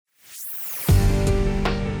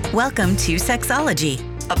Welcome to Sexology,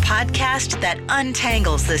 a podcast that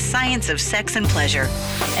untangles the science of sex and pleasure.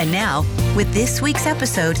 And now, with this week's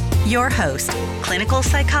episode, your host, clinical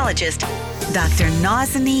psychologist, Dr.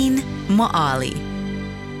 Nazanin Moali.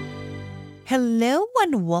 Hello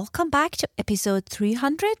and welcome back to episode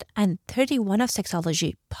 331 of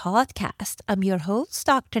Sexology Podcast. I'm your host,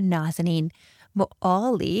 Dr. Nazanin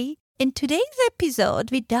Moali. In today's episode,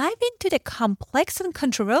 we dive into the complex and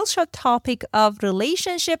controversial topic of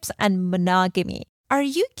relationships and monogamy. Are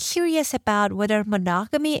you curious about whether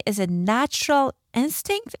monogamy is a natural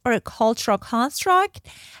instinct or a cultural construct?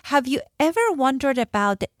 Have you ever wondered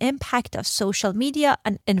about the impact of social media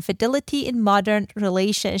and infidelity in modern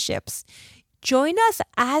relationships? Join us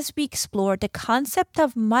as we explore the concept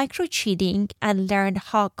of micro-cheating and learn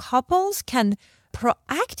how couples can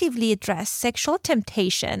proactively address sexual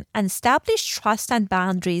temptation and establish trust and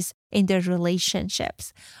boundaries in their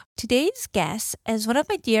relationships. Today's guest is one of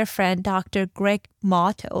my dear friend, Dr. Greg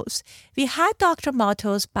Matos. We had Dr.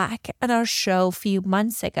 Matos back on our show a few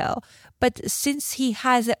months ago, but since he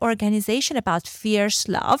has an organization about fierce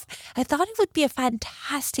love, I thought it would be a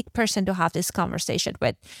fantastic person to have this conversation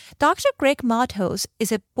with. Dr. Greg Matos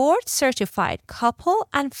is a board-certified couple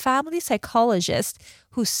and family psychologist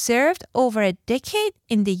who served over a decade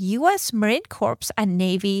in the U.S. Marine Corps and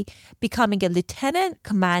Navy, becoming a lieutenant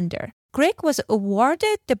commander. Greg was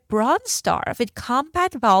awarded the Bronze Star with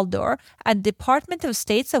Combat Valor and Department of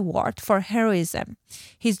State's Award for Heroism.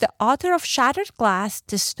 He's the author of Shattered Glass,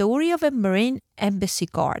 The Story of a Marine Embassy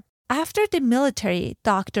Guard. After the military,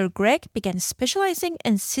 Dr. Greg began specializing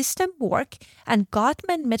in system work and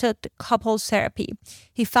Gottman method couples therapy.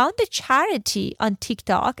 He found a charity on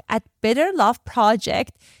TikTok at Better Love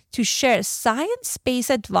Project to share science-based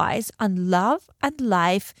advice on love and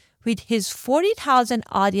life with his 40,000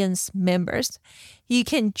 audience members. You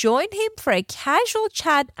can join him for a casual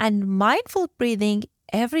chat and mindful breathing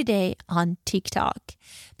every day on TikTok.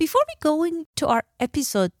 Before we go into our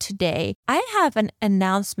episode today, I have an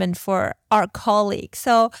announcement for our colleagues.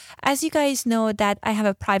 So as you guys know that I have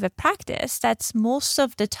a private practice, that's most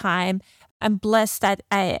of the time I'm blessed that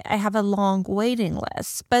I have a long waiting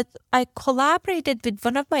list. But I collaborated with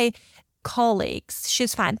one of my colleagues.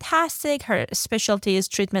 She's fantastic. Her specialty is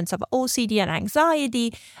treatments of OCD and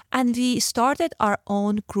anxiety. And we started our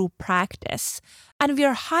own group practice. And we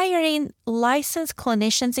are hiring licensed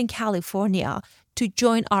clinicians in California to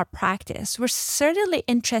join our practice. We're certainly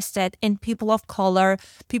interested in people of color,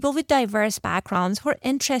 people with diverse backgrounds who are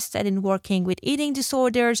interested in working with eating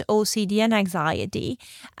disorders, OCD, and anxiety.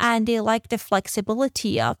 And they like the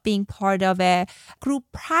flexibility of being part of a group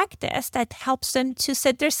practice that helps them to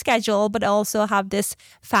set their schedule, but also have this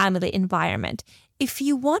family environment. If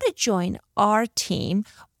you want to join our team,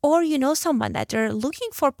 or you know someone that they're looking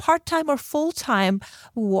for part-time or full-time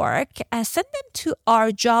work, send them to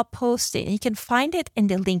our job posting. You can find it in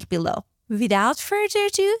the link below. Without further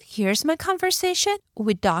ado, here's my conversation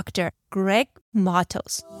with Dr. Greg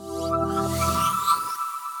Matos.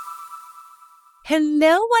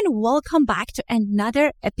 Hello and welcome back to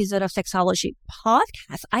another episode of Sexology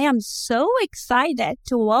Podcast. I am so excited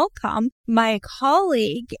to welcome my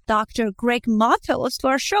colleague, Dr. Greg Matos, to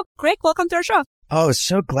our show. Greg, welcome to our show. Oh,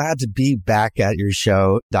 so glad to be back at your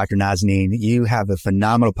show, Dr. Nazanin. You have a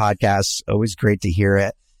phenomenal podcast. Always great to hear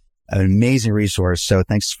it. An amazing resource. So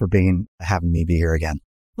thanks for having me be here again.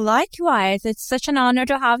 Likewise, it's such an honor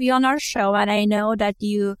to have you on our show. And I know that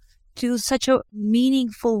you do such a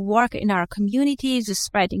meaningful work in our communities,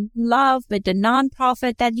 spreading love with the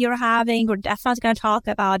nonprofit that you're having. We're definitely going to talk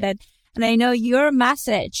about it. And I know your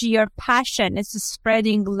message, your passion is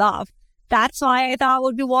spreading love. That's why I thought it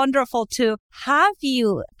would be wonderful to have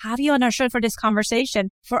you on our show for this conversation.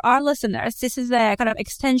 For our listeners, this is a kind of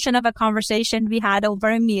extension of a conversation we had over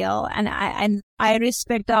a meal. And I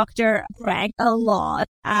respect Dr. Greg a lot.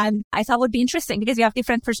 And I thought it would be interesting because you have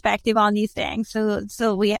different perspective on these things.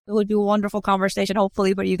 So it would be a wonderful conversation,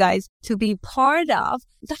 hopefully, for you guys to be part of.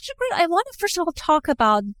 Dr. Greg, I want to first of all talk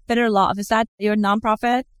about Better Love. Is that your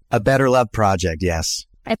nonprofit? A Better Love Project, yes.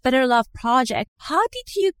 A Better Love Project. How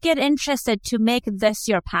did you get interested to make this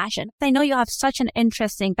your passion? I know you have such an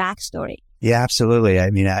interesting backstory. Yeah, absolutely.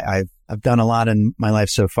 I mean, I've done a lot in my life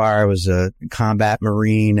so far. I was a combat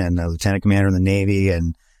Marine and a lieutenant commander in the Navy,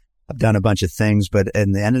 and I've done a bunch of things. But at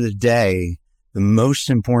the end of the day, the most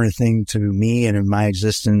important thing to me and in my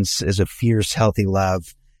existence is a fierce, healthy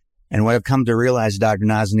love. And what I've come to realize, Dr.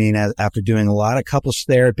 Nazanin, after doing a lot of couples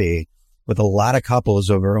therapy with a lot of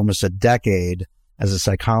couples over almost a decade, as a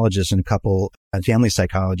psychologist and a couple and family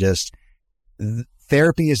psychologist,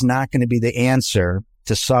 therapy is not going to be the answer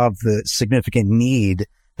to solve the significant need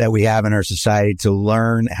that we have in our society to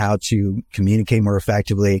learn how to communicate more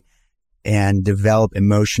effectively and develop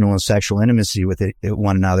emotional and sexual intimacy with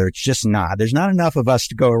one another. It's just not. There's not enough of us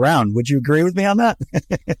to go around. Would you agree with me on that?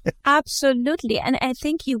 Absolutely. And I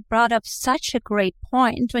think you brought up such a great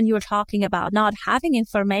point when you were talking about not having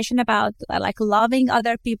information about like loving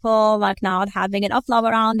other people, like not having enough love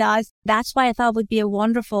around us. That's why I thought it would be a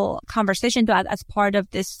wonderful conversation to have as part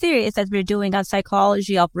of this series that we're doing on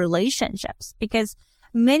psychology of relationships, because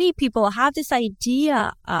many people have this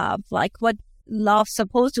idea of like what love's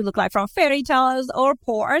supposed to look like from fairy tales or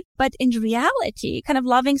porn. But in reality, kind of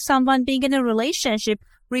loving someone, being in a relationship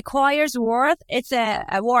requires work. It's a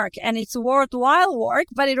work, and it's worthwhile work,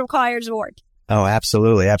 but it requires work. Oh,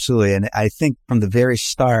 absolutely. Absolutely. And I think from the very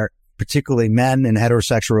start, particularly men in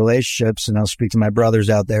heterosexual relationships, and I'll speak to my brothers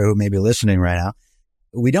out there who may be listening right now,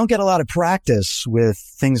 we don't get a lot of practice with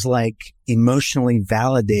things like emotionally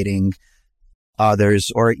validating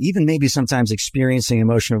others, or even maybe sometimes experiencing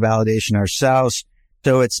emotional validation ourselves.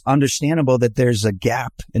 So it's understandable that there's a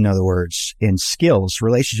gap, in other words, in skills,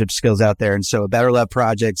 relationship skills out there. And so a Better Love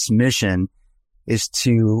Project's mission is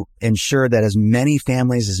to ensure that as many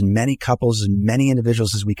families, as many couples, as many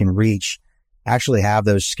individuals as we can reach actually have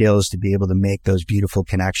those skills to be able to make those beautiful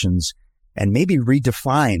connections and maybe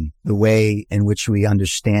redefine the way in which we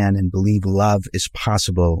understand and believe love is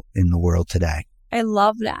possible in the world today. I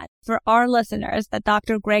love that. For our listeners, that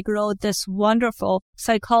Dr. Greg wrote this wonderful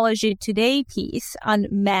Psychology Today piece on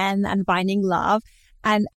men and finding love.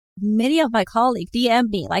 And many of my colleagues DM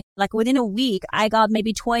me, like within a week, I got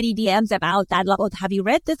maybe 20 DMs about that. Like, oh, have you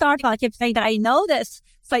read this article? I kept saying that I know this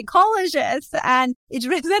psychologist, and it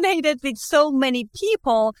resonated with so many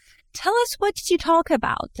people. Tell us, what did you talk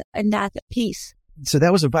about in that piece? So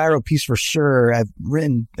that was a viral piece for sure. I've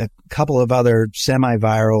written a couple of other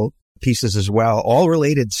semi-viral pieces as well, all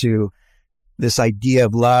related to this idea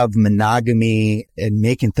of love, monogamy, and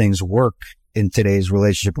making things work in today's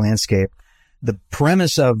relationship landscape. The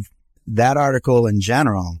premise of that article in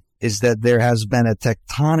general is that there has been a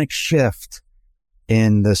tectonic shift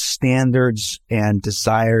in the standards and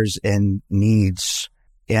desires and needs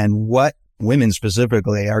and what women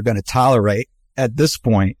specifically are going to tolerate at this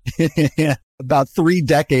point. About 3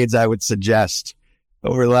 decades, I would suggest.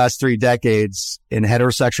 Over the last 3 decades, in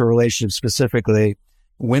heterosexual relationships specifically,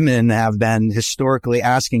 women have been historically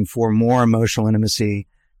asking for more emotional intimacy,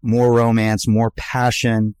 more romance, more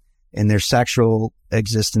passion in their sexual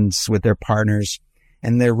existence with their partners.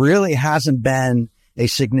 And there really hasn't been a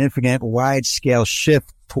significant wide-scale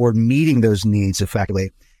shift toward meeting those needs effectively.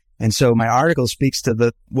 And so my article speaks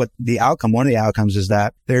to one of the outcomes is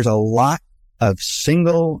that there's a lot of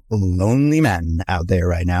single, lonely men out there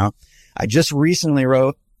right now. I just recently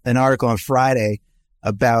wrote an article on Friday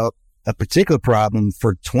about a particular problem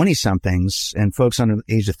for 20-somethings and folks under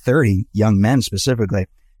the age of 30, young men specifically.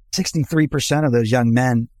 63% of those young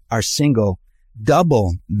men are single,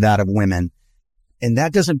 double that of women. And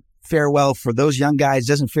that doesn't fare well for those young guys,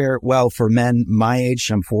 doesn't fare well for men my age,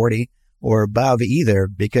 I'm 40, or above either,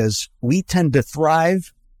 because we tend to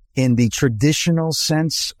thrive in the traditional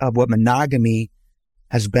sense of what monogamy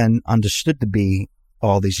has been understood to be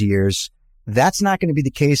all these years. That's not going to be the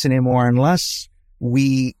case anymore unless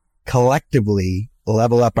we collectively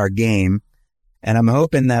level up our game. And I'm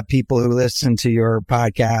hoping that people who listen to your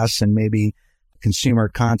podcasts and maybe consumer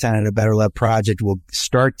content at a Better Love Project will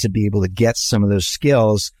start to be able to get some of those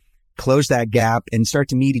skills, close that gap, and start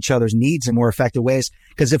to meet each other's needs in more effective ways.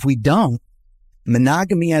 Because if we don't,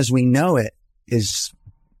 monogamy as we know it is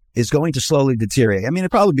going to slowly deteriorate. I mean, it'll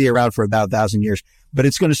probably be around for about 1,000 years, but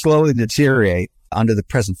it's going to slowly deteriorate under the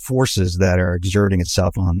present forces that are exerting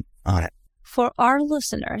itself on it. For our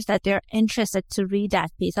listeners that they're interested to read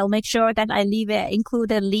that piece, I'll make sure that I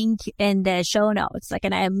include a link in the show notes.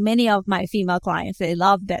 And I have many of my female clients, they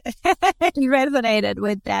loved it. It resonated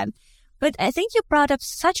with them. But I think you brought up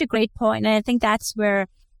such a great point, and I think that's where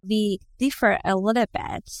we differ a little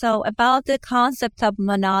bit. So about the concept of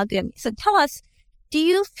monogamy. So tell us, do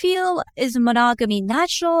you feel is monogamy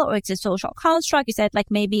natural or it's a social construct? You said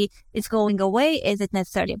maybe it's going away. Is it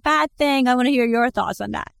necessarily a bad thing? I want to hear your thoughts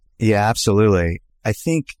on that. Yeah, absolutely. I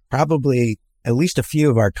think probably at least a few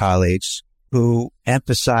of our colleagues who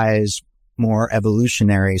emphasize more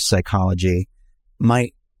evolutionary psychology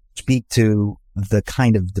might speak to the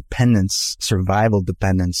kind of dependence, survival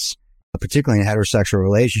dependence, particularly in heterosexual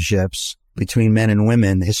relationships between men and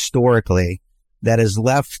women historically, that has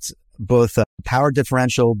left both a power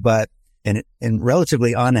differential, but in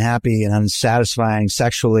relatively unhappy and unsatisfying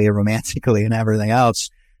sexually and romantically and everything else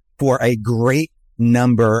for a great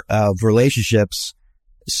number of relationships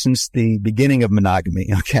since the beginning of monogamy.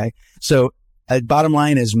 Okay. So bottom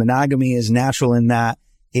line is monogamy is natural in that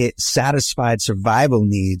it satisfied survival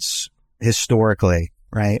needs historically,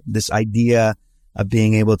 right? This idea of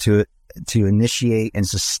being able to initiate and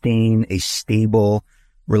sustain a stable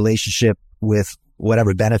relationship with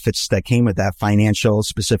whatever benefits that came with that, financial,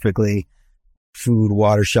 specifically food,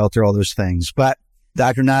 water, shelter, all those things. But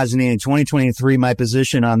Dr. Nazanin, in 2023, my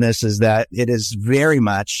position on this is that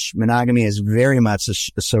monogamy is very much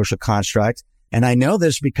a social construct. And I know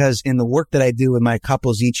this because in the work that I do with my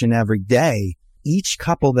couples each and every day, each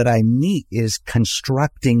couple that I meet is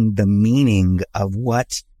constructing the meaning of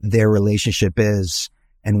what their relationship is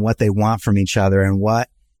and what they want from each other and what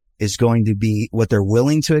is going to be what they're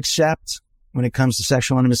willing to accept when it comes to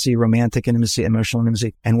sexual intimacy, romantic intimacy, emotional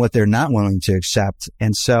intimacy, and what they're not willing to accept.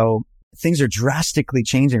 And so things are drastically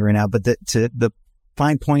changing right now. But the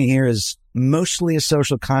fine point here is mostly a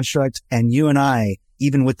social construct. And you and I,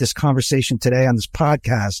 even with this conversation today on this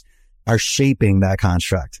podcast, are shaping that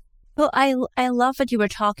construct. Well, I love that you were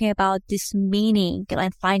talking about this meaning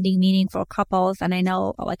and finding meaning for couples. And I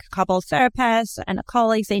know like couple therapists and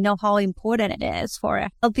colleagues, they know how important it is for a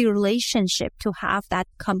healthy relationship to have that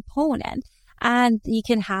component. And you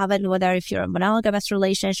can have it whether if you're a monogamous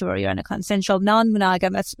relationship or you're in a consensual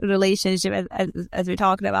non-monogamous relationship, as we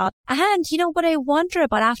talked about. And, what I wonder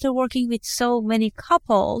about after working with so many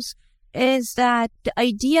couples is that the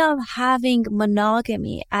idea of having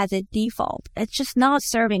monogamy as a default, it's just not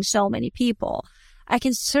serving so many people. I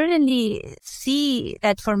can certainly see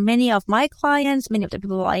that for many of my clients, many of the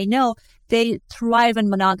people I know, they thrive in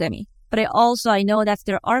monogamy. But I know that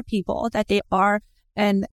there are people that they are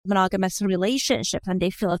in monogamous relationships and they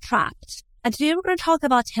feel trapped. And today we're going to talk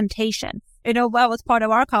about temptation. What was part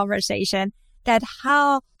of our conversation, that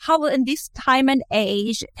how in this time and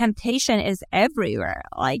age, temptation is everywhere.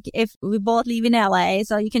 Like if we both live in LA,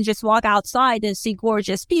 so you can just walk outside and see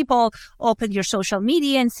gorgeous people, open your social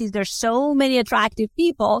media and see there's so many attractive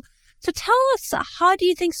people. So tell us, how do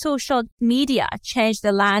you think social media changed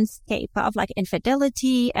the landscape of like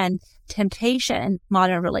infidelity and temptation in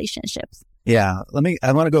modern relationships? Yeah,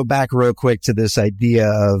 I want to go back real quick to this idea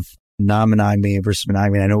of non-monogamy versus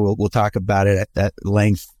monogamy. I know we'll talk about it at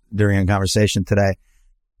length during a conversation today.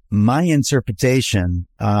 My interpretation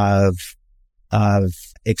of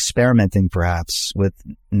experimenting perhaps with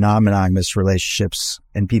non-monogamous relationships,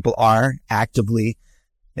 and people are actively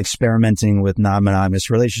experimenting with non-monogamous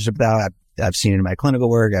relationships now. I've seen it in my clinical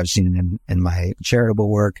work. I've seen it in my charitable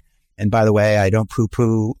work. And by the way, I don't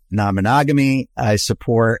poo-poo non-monogamy. I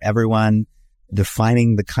support everyone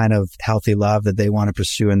defining the kind of healthy love that they want to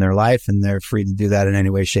pursue in their life. And they're free to do that in any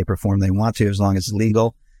way, shape, or form they want to, as long as it's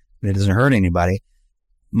legal and it doesn't hurt anybody.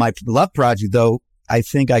 My love project, though, I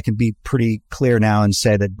think I can be pretty clear now and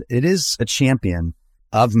say that it is a champion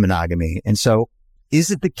of monogamy. And so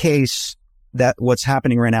is it the case that what's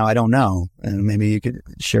happening right now, I don't know, and maybe you could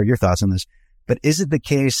share your thoughts on this, but is it the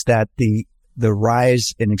case that the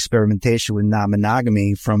rise in experimentation with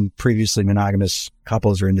non-monogamy from previously monogamous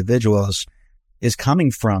couples or individuals is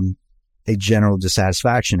coming from a general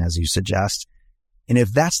dissatisfaction, as you suggest? And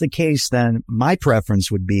if that's the case, then my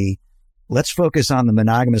preference would be, let's focus on the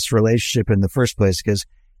monogamous relationship in the first place, because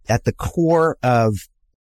at the core of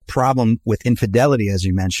problem with infidelity, as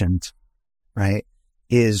you mentioned, right,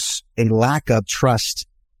 is a lack of trust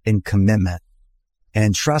and commitment.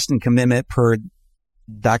 And trust and commitment, per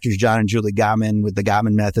Drs. John and Julie Gottman, with the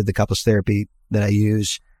Gottman method, the couples therapy that I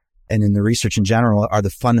use, and in the research in general, are the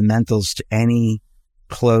fundamentals to any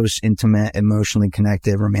close, intimate, emotionally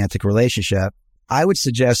connected, romantic relationship. I would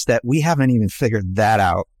suggest that we haven't even figured that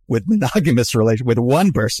out with monogamous relation with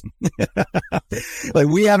one person. Like,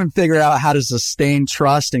 we haven't figured out how to sustain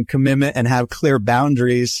trust and commitment and have clear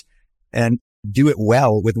boundaries and do it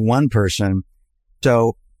well with one person.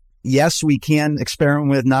 So yes, we can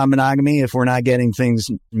experiment with non-monogamy if we're not getting things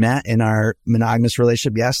met in our monogamous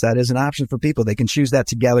relationship. Yes, that is an option for people. They can choose that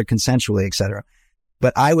together consensually, et cetera.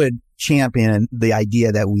 But I would champion the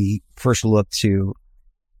idea that we first look to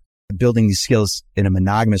building these skills in a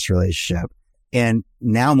monogamous relationship. And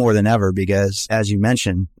now more than ever, because as you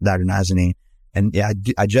mentioned, Dr. Nazanin, and yeah,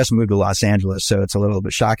 I just moved to Los Angeles, so it's a little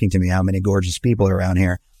bit shocking to me how many gorgeous people are around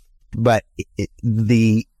here. But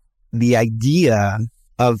the idea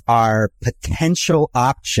of our potential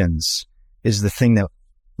options is the thing that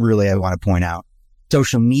really I want to point out.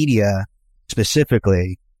 Social media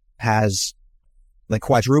specifically has like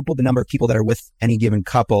quadrupled the number of people that are with any given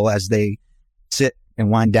couple as they sit and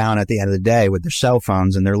wind down at the end of the day with their cell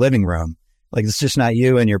phones in their living room. Like, it's just not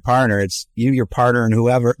you and your partner. It's you, your partner, and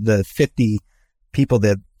whoever, the 50 people,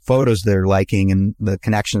 that photos they're liking and the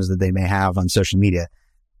connections that they may have on social media.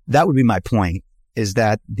 That would be my point, is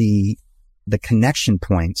that the the connection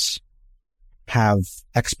points have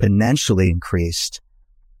exponentially increased,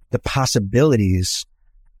 the possibilities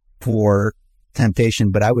for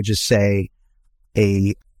temptation, but I would just say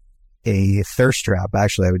a thirst trap.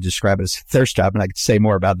 Actually, I would describe it as a thirst trap, and I could say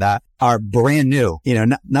more about that, are brand new. You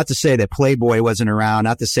know, not to say that Playboy wasn't around,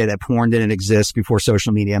 not to say that porn didn't exist before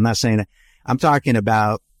social media. I'm not saying that. I'm talking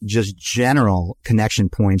about just general connection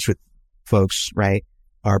points with folks, right,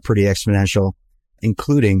 are pretty exponential,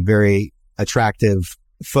 including very attractive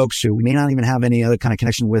folks who we may not even have any other kind of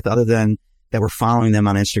connection with other than that we're following them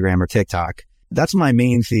on Instagram or TikTok. That's my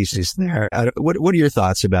main thesis there. What are your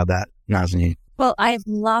thoughts about that, Nazanin? Well, I've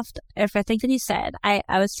loved everything that you said. I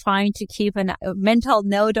was trying to keep a mental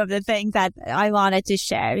note of the things that I wanted to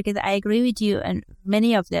share because I agree with you and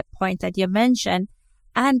many of the points that you mentioned.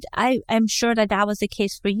 And I'm sure that was the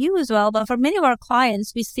case for you as well. But for many of our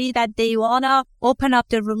clients, we see that they want to open up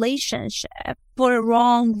the relationship for a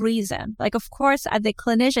wrong reason. Like, of course, as a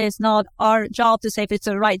clinician, it's not our job to say if it's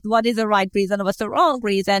what is the right reason or what's the wrong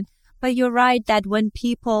reason. But you're right that when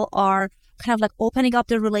people are kind of like opening up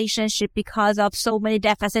the relationship because of so many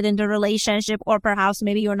deficits in the relationship, or perhaps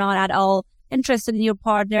maybe you're not at all interested in your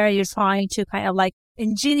partner, you're trying to kind of like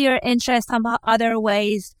engineer interest some other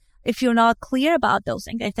ways. If you're not clear about those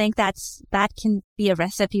things, I think that can be a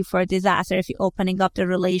recipe for a disaster if you're opening up the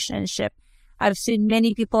relationship. I've seen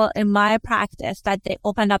many people in my practice that they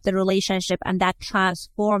opened up the relationship and that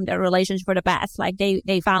transformed their relationship for the best. Like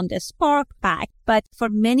they found a spark back. But for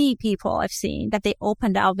many people I've seen that they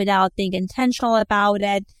opened up without being intentional about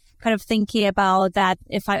it, kind of thinking about that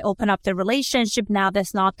if I open up the relationship now,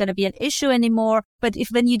 that's not going to be an issue anymore. But if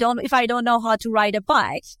I don't know how to ride a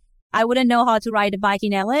bike, I wouldn't know how to ride a bike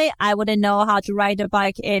in LA. I wouldn't know how to ride a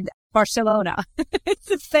bike in Barcelona. It's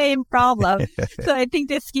the same problem. So I think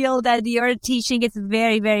the skill that you're teaching is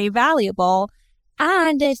very, very valuable.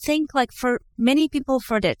 And I think like for many people,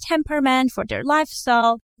 for their temperament, for their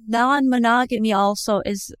lifestyle, non-monogamy also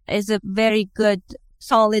is a very good,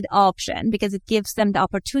 solid option because it gives them the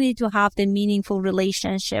opportunity to have the meaningful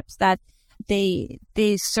relationships that they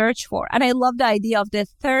search for. And I love the idea of the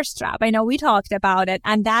thirst trap. I know we talked about it,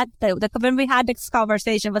 and that when we had this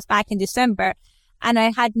conversation was back in December, and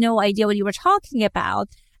I had no idea what you were talking about.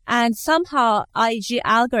 And somehow IG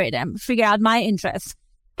algorithm figured out my interests.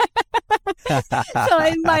 So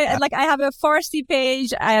I have a Farsi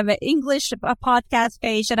page, I have an English podcast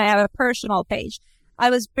page, and I have a personal page. I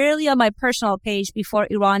was barely on my personal page before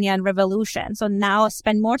Iranian Revolution. So now I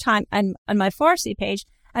spend more time on my Farsi page.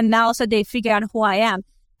 And now so they figure out who I am.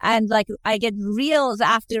 And like I get reels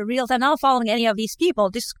after reels. I'm not following any of these people.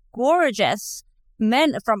 This gorgeous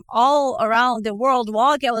men from all around the world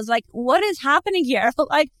walk. I was like, what is happening here?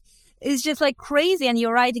 Like, it's just like crazy. And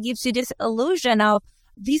you're right. It gives you this illusion of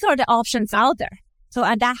these are the options out there. So,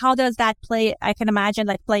 and that, how does that play? I can imagine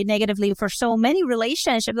like play negatively for so many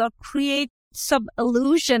relationships or create some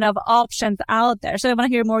illusion of options out there. So I want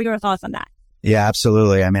to hear more of your thoughts on that. Yeah,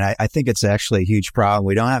 absolutely. I mean, I think it's actually a huge problem.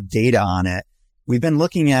 We don't have data on it. We've been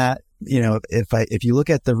looking at, if you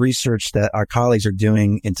look at the research that our colleagues are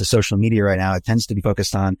doing into social media right now, it tends to be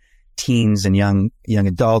focused on teens and young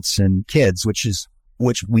adults and kids, which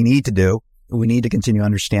we need to do. We need to continue to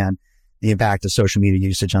understand the impact of social media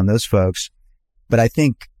usage on those folks. But I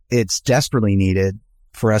think it's desperately needed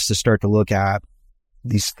for us to start to look at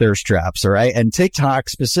these thirst traps, all right? And TikTok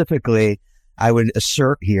specifically, I would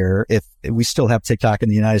assert here, if we still have TikTok in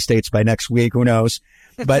the United States by next week, who knows?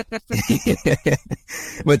 But,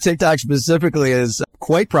 but TikTok specifically is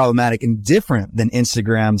quite problematic and different than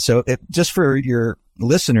Instagram. So just for your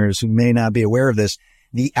listeners who may not be aware of this,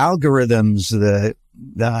 the algorithms,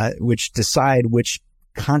 which decide which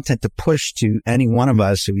content to push to any one of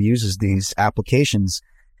us who uses these applications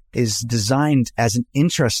is designed as an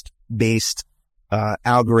interest-based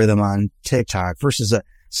algorithm on TikTok versus a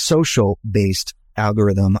social-based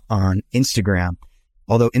algorithm on Instagram.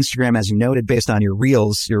 Although Instagram, as you noted, based on your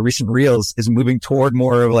recent reels, is moving toward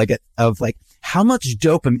more of how much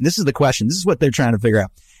dopamine, this is the question, this is what they're trying to figure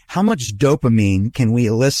out. How much dopamine can we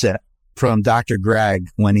elicit from Dr. Greg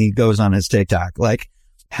when he goes on his TikTok? Like,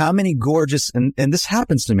 how many gorgeous, and this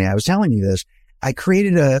happens to me, I was telling you this, I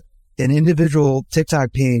created an individual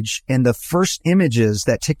TikTok page, and the first images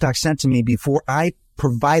that TikTok sent to me before I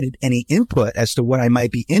provided any input as to what I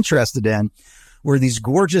might be interested in were these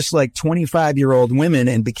gorgeous, 25-year-old women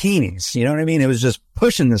in bikinis. You know what I mean? It was just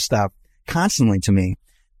pushing this stuff constantly to me.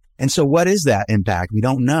 And so what is that impact? We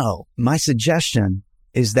don't know. My suggestion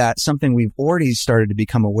is that something we've already started to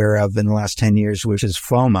become aware of in the last 10 years, which is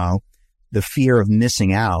FOMO, the fear of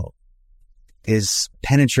missing out, is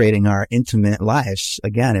penetrating our intimate lives.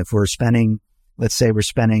 Again, if we're spending let's say we're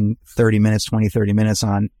spending 30 minutes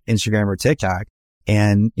on Instagram or TikTok.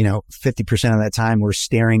 And, 50% of that time we're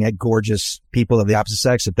staring at gorgeous people of the opposite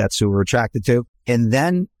sex, if that's who we're attracted to. And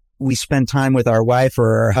then we spend time with our wife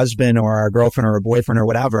or our husband or our girlfriend or our boyfriend or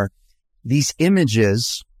whatever. These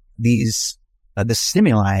images, the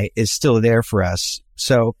stimuli is still there for us.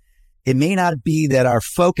 So it may not be that our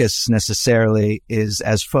focus necessarily is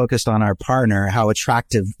as focused on our partner, how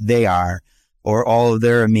attractive they are, or all of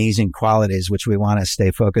their amazing qualities, which we want to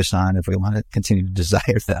stay focused on if we want to continue to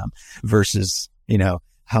desire them, versus,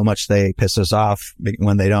 how much they piss us off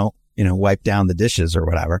when they don't, wipe down the dishes or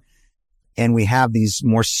whatever. And we have these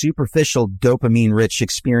more superficial dopamine rich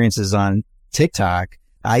experiences on TikTok.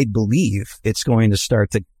 I believe it's going to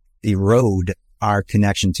start to erode our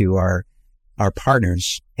connection to our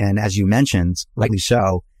partners. And as you mentioned, rightly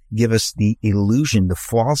so, give us the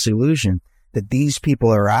false illusion that these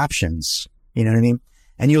people are options. You know what I mean?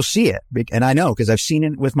 And you'll see it. And I know because I've seen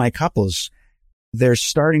it with my couples. There's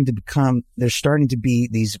starting to be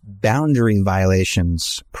these boundary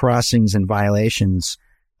violations, crossings and violations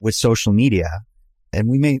with social media. And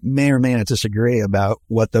we may or may not disagree about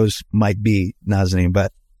what those might be, Nazanin,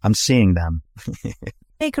 but I'm seeing them.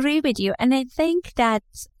 I agree with you. And I think that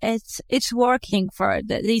it's working for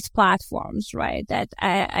these platforms, right? That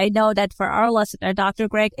I know that for our listener, Dr.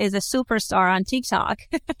 Greg is a superstar on TikTok.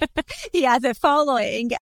 He has a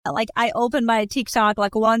following. Like I open my TikTok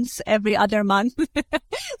like once every other month.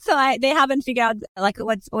 So they haven't figured out like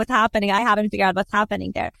what's happening. I haven't figured out what's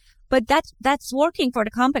happening there. But that's working for the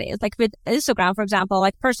companies. Like with Instagram, for example,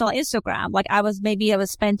 like personal Instagram, like I was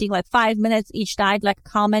spending like 5 minutes each night, like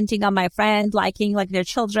commenting on my friends, liking like their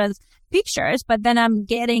children's pictures. But then I'm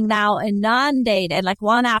getting now inundated, like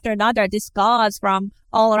one after another, discards from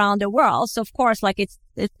all around the world. So of course, like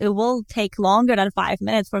it will take longer than 5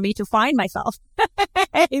 minutes for me to find myself,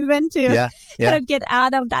 even to kind of get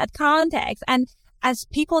out of that context. And as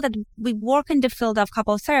people that we work in the field of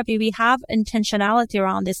couples therapy, we have intentionality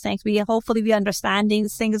around these things. We understand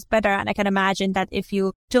these things better. And I can imagine that if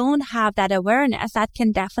you don't have that awareness, that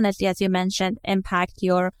can definitely, as you mentioned, impact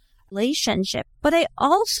your relationship. But I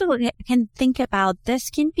also can think about this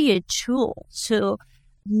can be a tool to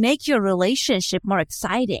make your relationship more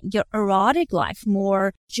exciting, your erotic life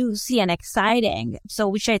more juicy and exciting. So,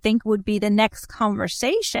 which I think would be the next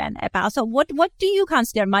conversation about. So what do you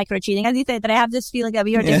consider micro cheating? As you said, that I have this feeling that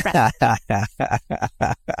we are different.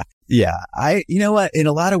 Yeah. You know what? In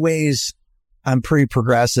a lot of ways, I'm pretty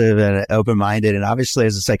progressive and open-minded. And obviously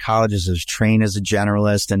as a psychologist, I was trained as a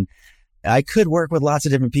generalist, and I could work with lots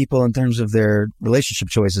of different people in terms of their relationship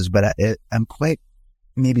choices, but I'm quite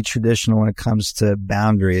maybe traditional when it comes to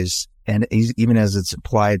boundaries, and even as it's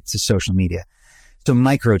applied to social media. So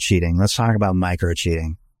micro cheating, let's talk about micro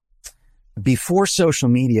cheating. Before social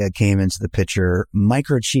media came into the picture,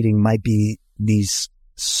 micro cheating might be these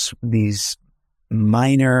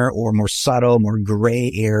minor or more subtle, more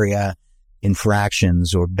gray area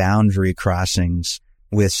infractions or boundary crossings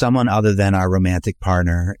with someone other than our romantic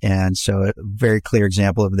partner. And so a very clear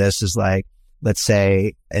example of this is like, let's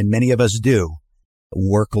say, and many of us do,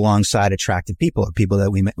 work alongside attractive people or people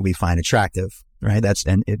that we find attractive, right?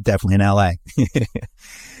 Definitely in LA.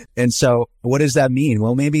 And so what does that mean?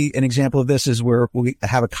 Well, maybe an example of this is where we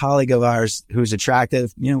have a colleague of ours who's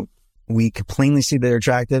attractive. We can plainly see they're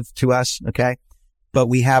attractive to us. Okay. But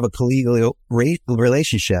we have a collegial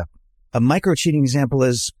relationship. A micro cheating example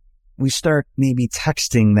is we start maybe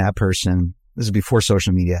texting that person. This is before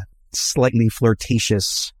social media, slightly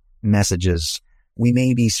flirtatious messages. We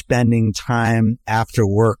may be spending time after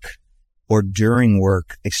work or during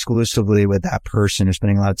work exclusively with that person, or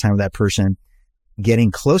spending a lot of time with that person,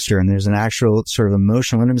 getting closer. And there's an actual sort of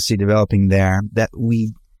emotional intimacy developing there that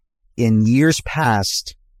we, in years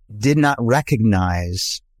past, did not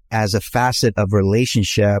recognize as a facet of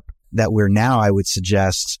relationship that we're now, I would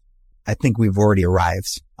suggest, I think we've already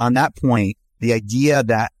arrived. On that point, the idea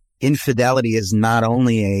that infidelity is not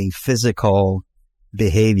only a physical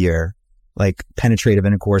behavior, like penetrative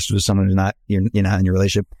intercourse with someone who's not, you're not in your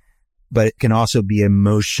relationship, but it can also be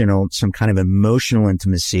emotional, some kind of emotional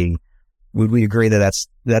intimacy. Would we agree that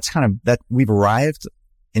that's kind of, that we've arrived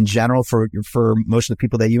in general for most of the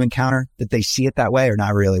people that you encounter, that they see it that way, or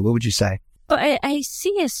not really? What would you say? But I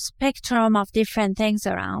see a spectrum of different things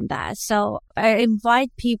around that. So I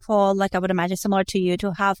invite people, like I would imagine similar to you,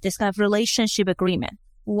 to have this kind of relationship agreement.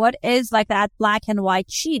 What is like that black and white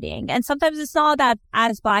cheating? And sometimes it's not that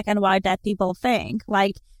as black and white that people think.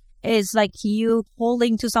 Like, is like you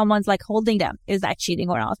holding to someone's like holding them. Is that cheating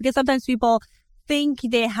or not? Because sometimes people think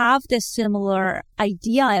they have this similar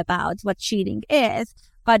idea about what cheating is,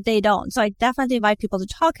 but they don't. So I definitely invite people to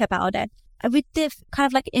talk about it. with the kind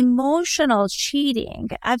of like emotional cheating,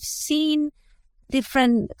 I've seen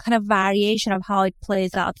different kind of variation of how it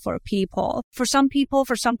plays out for people. For some people,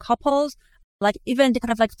 for some couples, like even the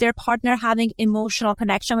kind of like their partner having emotional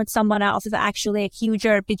connection with someone else is actually a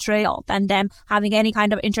huger betrayal than them having any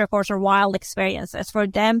kind of intercourse or wild experiences. For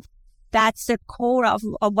them, that's the core of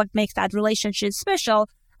what makes that relationship special.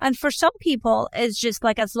 And for some people, it's just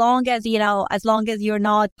like as long as you're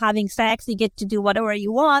not having sex, you get to do whatever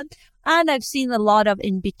you want. And I've seen a lot of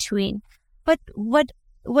in between. But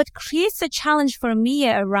what creates a challenge for me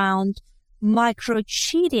around micro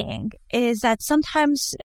cheating is that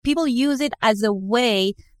sometimes people use it as a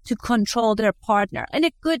way to control their partner. And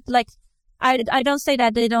it could, like, I don't say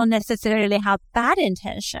that they don't necessarily have bad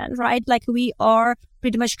intention, right? Like we are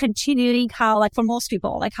pretty much continuing how, like for most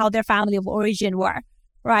people, like how their family of origin were,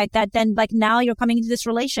 right? That then like now you're coming into this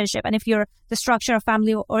relationship. And if the structure of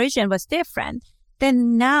family of origin was different,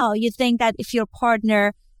 then now you think that if your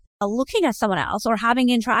partner looking at someone else or having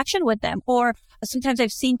interaction with them, or sometimes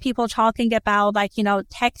I've seen people talking about like,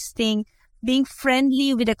 texting, being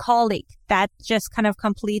friendly with a colleague, that just kind of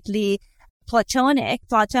completely platonic,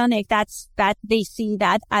 that they see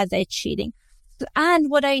that as a cheating. And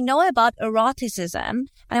what I know about eroticism,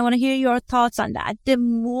 and I want to hear your thoughts on that, the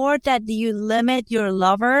more that you limit your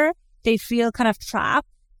lover, they feel kind of trapped.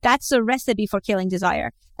 That's a recipe for killing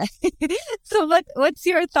desire. So what's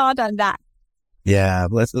your thought on that? Yeah.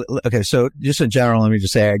 Okay. So just in general, let me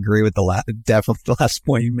just say, I agree with definitely the last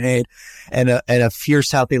point you made, and a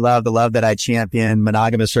fierce, healthy love, the love that I champion,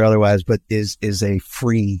 monogamous or otherwise, but is a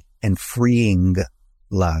free and freeing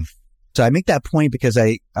love. So I make that point because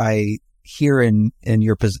I hear in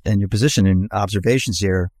your position and observations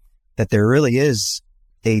here that there really is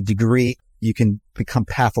a degree you can become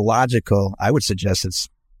pathological. I would suggest it's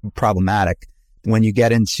problematic when you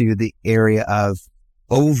get into the area of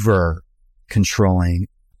over controlling,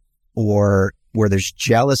 or where there's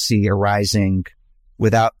jealousy arising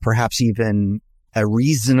without perhaps even a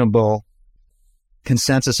reasonable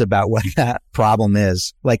consensus about what that problem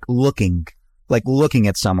is. Like looking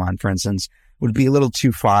at someone, for instance, would be a little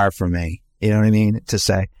too far for me. You know what I mean? To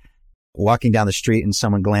say, walking down the street and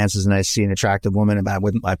someone glances and I see an attractive woman and I'm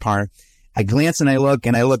with my partner, I glance and I look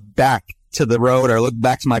back to the road or look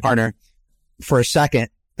back to my partner for a second.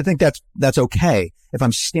 I think that's okay. If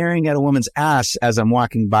I'm staring at a woman's ass as I'm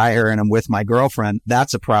walking by her and I'm with my girlfriend,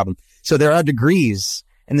 that's a problem. So there are degrees,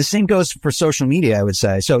 and the same goes for social media, I would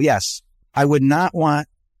say. So yes, I would not want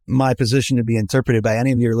my position to be interpreted by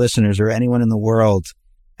any of your listeners or anyone in the world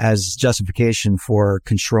as justification for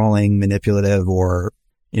controlling, manipulative, or,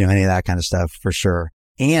 any of that kind of stuff, for sure.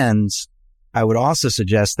 And I would also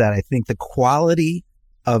suggest that I think the quality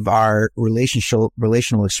of our relational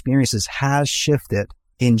experiences has shifted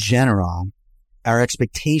in general. Our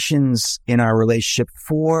expectations in our relationship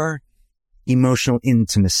for emotional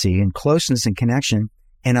intimacy and closeness and connection,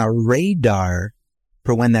 and our radar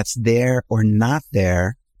for when that's there or not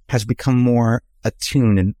there, has become more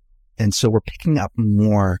attuned. And so we're picking up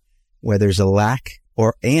more where there's a lack,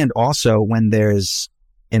 and also when there's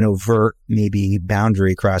an overt, maybe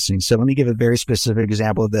boundary crossing. So let me give a very specific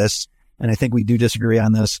example of this. And I think we do disagree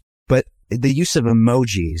on this, but the use of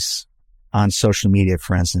emojis on social media,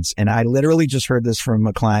 for instance. And I literally just heard this from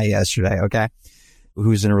a client yesterday, okay,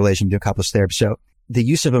 who's in a relationship, do a couples therapy. So the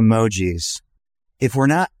use of emojis,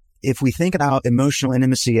 if we think about emotional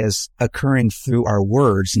intimacy as occurring through our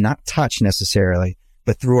words, not touch necessarily,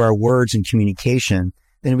 but through our words and communication,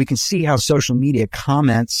 then we can see how social media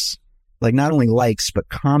comments, like not only likes, but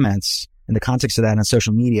comments in the context of that on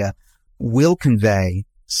social media, will convey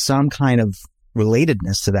some kind of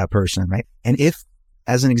relatedness to that person, right? And if,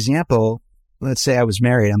 as an example, let's say I was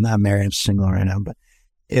married. I'm not married. I'm single right now. But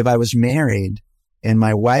if I was married and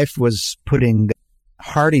my wife was putting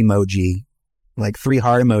heart emoji, like 3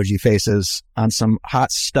 heart emoji faces on some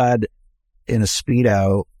hot stud in a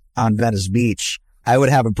Speedo on Venice Beach, I would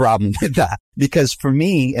have a problem with that. Because for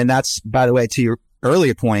me, and that's, by the way, to your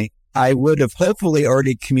earlier point, I would have hopefully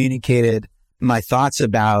already communicated my thoughts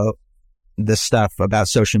about the stuff about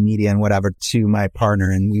social media and whatever to my partner.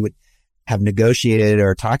 And we would have negotiated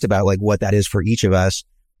or talked about like what that is for each of us.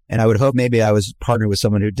 And I would hope maybe I was partnered with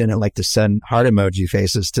someone who didn't like to send heart emoji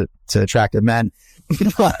faces to attractive men.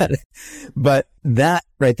 But that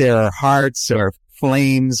right there, or hearts or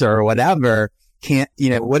flames or whatever, can't,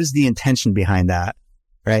 what is the intention behind that?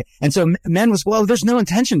 Right. And so men was, well, there's no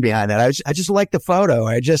intention behind that. I just like the photo.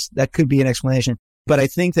 That could be an explanation. But I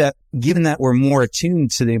think that given that we're more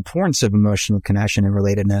attuned to the importance of emotional connection and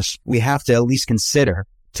relatedness, we have to at least consider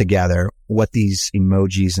together what these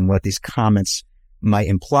emojis and what these comments might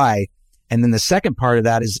imply. And then the second part of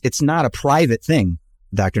that is it's not a private thing,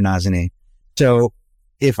 Dr. Nazanin. So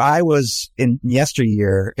if I was in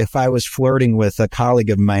yesteryear, if I was flirting with a colleague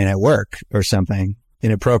of mine at work or something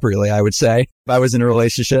inappropriately, I would say, if I was in a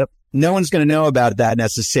relationship, no one's going to know about that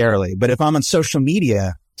necessarily. But if I'm on social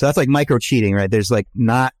media, so that's like micro cheating, right? There's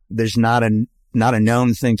not a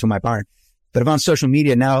known thing to my partner. But if I'm on social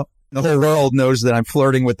media now, the whole world knows that I'm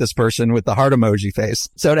flirting with this person with the heart emoji face.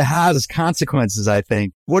 So it has consequences, I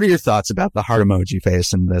think. What are your thoughts about the heart emoji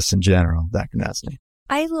face and this in general, Dr. Nazanin?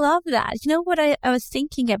 I love that. You know what I was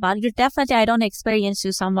thinking about? I don't experience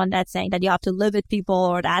you someone that's saying that you have to live with people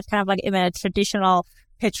or that kind of like even a traditional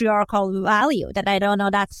patriarchal value that I don't know,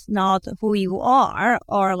 that's not who you are,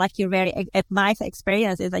 or like you're very, my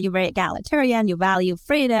experience is that you're very egalitarian, you value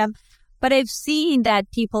freedom. But I've seen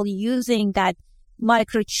that people using that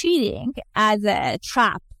micro cheating as a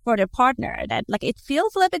trap for their partner, that like it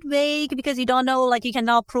feels a little bit vague because you don't know, like you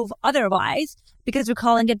cannot prove otherwise because we're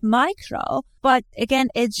calling it micro. But again,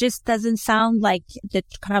 it just doesn't sound like the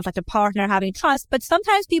kind of like the partner having trust. But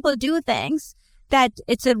sometimes people do things that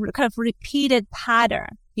it's a kind of repeated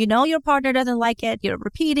pattern. You know, your partner doesn't like it, you're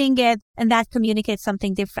repeating it, and that communicates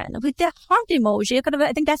something different. With the heart emoji,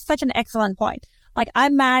 I think that's such an excellent point. Like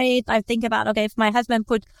I'm married, I think about, okay, if my husband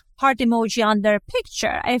put heart emoji on their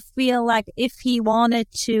picture, I feel like if he wanted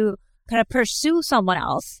to kind of pursue someone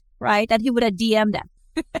else, right, that he would have DM'd them.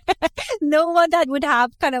 No one that would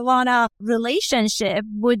have kind of on a relationship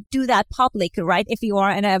would do that public, right, if you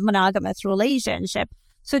are in a monogamous relationship.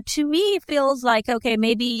 So to me, it feels like, okay,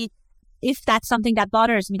 maybe if that's something that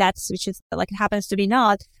bothers me, which is like it happens to be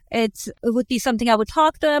not, it would be something I would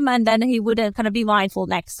talk to him, and then he would kind of be mindful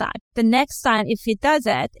next time. The next time, if he does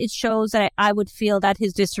it, it shows that I would feel that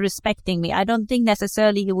he's disrespecting me. I don't think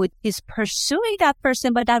necessarily he's pursuing that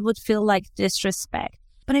person, but that would feel like disrespect.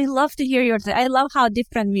 But I love to hear I love how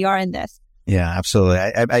different we are in this. Yeah, absolutely.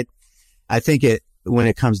 I think when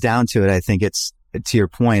it comes down to it, I think it's, to your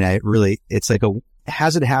point, it's like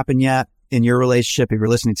has it happened yet in your relationship? If you're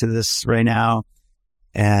listening to this right now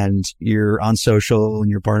and you're on social and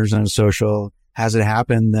your partner's on social, has it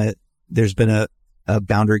happened that there's been a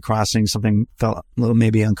boundary crossing, something felt a little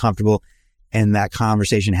maybe uncomfortable, and that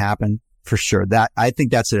conversation happened? For sure. I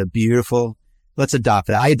think that's let's adopt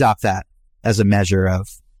that. I adopt that as a measure of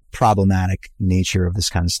problematic nature of this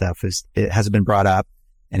kind of stuff. It hasn't been brought up,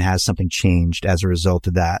 and has something changed as a result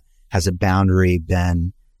of that? Has a boundary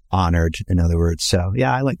been honored, in other words? So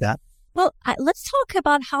yeah, I like that. Well, let's talk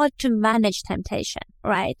about how to manage temptation,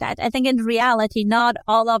 right? That I think in reality, not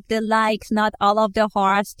all of the likes, not all of the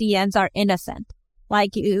hearts, DMs are innocent.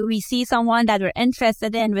 Like we see someone that we're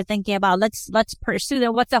interested in, we're thinking about, let's pursue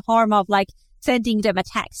them. What's the harm of like sending them a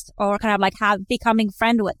text or kind of like becoming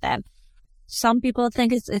friend with them? Some people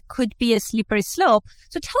think it could be a slippery slope.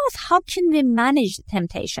 So tell us, how can we manage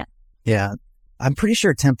temptation? Yeah, I'm pretty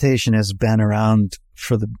sure temptation has been around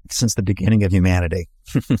since the beginning of humanity.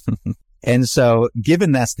 And so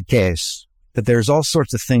given that's the case, that there's all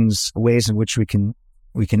sorts of ways in which we can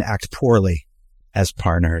act poorly as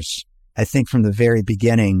partners. I think from the very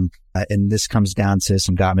beginning, and this comes down to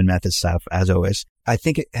some Gottman method stuff, as always, I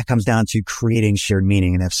think it comes down to creating shared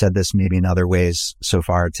meaning. And I've said this maybe in other ways so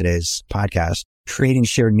far today's podcast, creating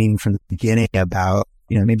shared meaning from the beginning about,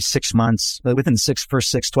 maybe 6 months, within the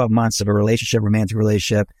first 12 months of a relationship, romantic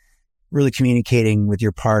relationship, really communicating with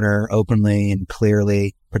your partner openly and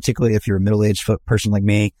clearly, particularly if you're a middle-aged person like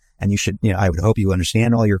me, and you should, I would hope you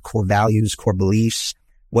understand all your core values, core beliefs,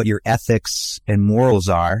 what your ethics and morals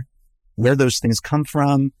are, where those things come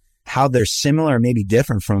from, how they're similar or maybe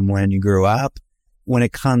different from when you grew up when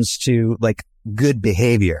it comes to like good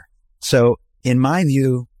behavior. So in my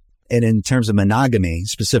view, and in terms of monogamy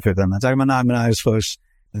specifically, I'm not talking about non-monogamous folks,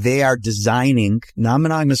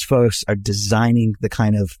 non-monogamous folks are designing the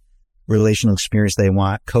kind of relational experience they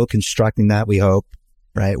want, co-constructing that, we hope,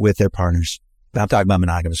 right, with their partners. But I'm talking about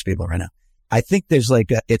monogamous people right now. I think it's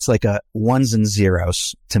like a ones and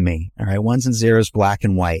zeros to me. All right. Ones and zeros, black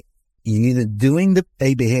and white. You're either doing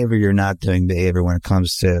a behavior, you're not doing behavior when it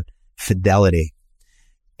comes to fidelity.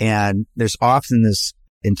 And there's often this,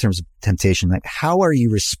 in terms of temptation, like how are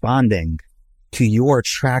you responding to your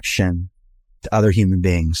attraction to other human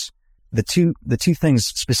beings? The two things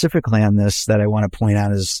specifically on this that I want to point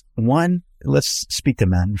out is, one, let's speak to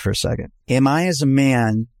men for a second. Am I, as a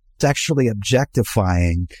man, sexually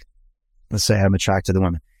objectifying, let's say I'm attracted to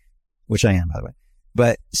women, which I am, by the way,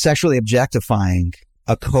 but sexually objectifying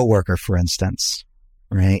a coworker, for instance,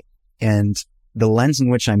 right? And the lens in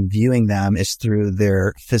which I'm viewing them is through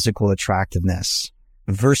their physical attractiveness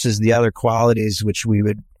versus the other qualities which we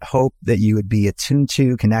would hope that you would be attuned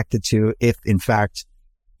to, connected to, if in fact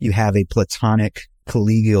you have a platonic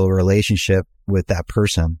collegial relationship with that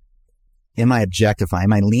person. Am I objectifying?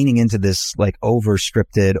 Am I leaning into this like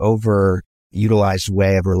over-scripted, over-utilized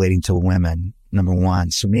way of relating to women? Number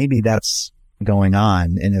one. So maybe that's going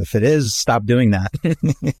on. And if it is, stop doing that.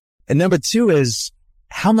 And number two is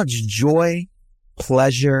how much joy,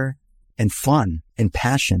 pleasure, and fun and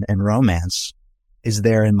passion and romance is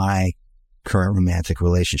there in my current romantic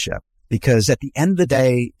relationship? Because at the end of the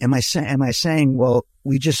day, am I saying, well,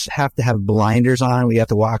 we just have to have blinders on. We have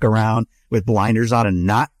to walk around with blinders on and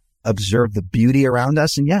not observe the beauty around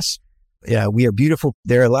us. And yes, yeah, we are beautiful.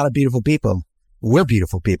 There are a lot of beautiful people. We're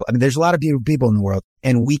beautiful people. I mean, there's a lot of beautiful people in the world,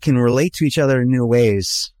 and we can relate to each other in new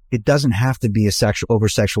ways. It doesn't have to be a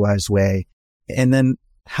over-sexualized way. And then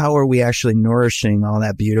how are we actually nourishing all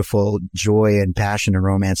that beautiful joy and passion and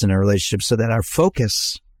romance in our relationship so that our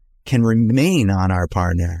focus can remain on our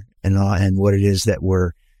partner and what it is that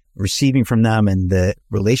we're receiving from them and the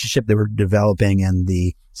relationship that we're developing and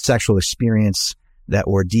the sexual experience that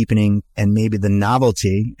we're deepening, and maybe the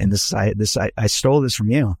novelty, and I stole this from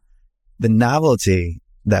you, the novelty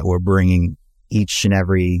that we're bringing each and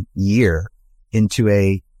every year into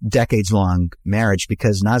a decades-long marriage.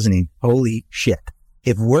 Because Nazanin, holy shit,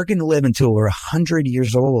 if we're going to live until we're 100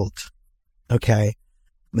 years old, okay,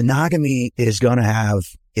 monogamy is going to have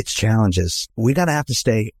its challenges. We're going to have to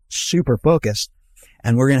stay super focused,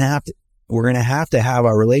 and we're going to have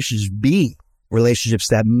our relationships be relationships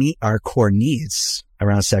that meet our core needs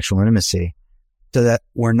around sexual intimacy, so that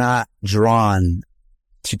we're not drawn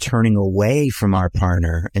to turning away from our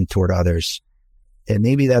partner and toward others. And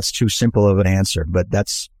maybe that's too simple of an answer, but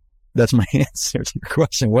that's my answer to your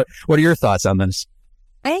question. What are your thoughts on this?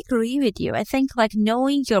 I agree with you. I think like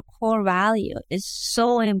knowing your core value is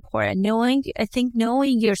so important. Knowing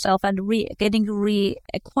yourself and getting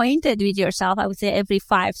reacquainted with yourself, I would say every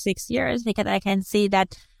 5-6 years, because I can see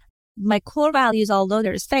that my core values, although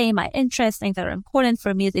they're the same, my interests, things that are important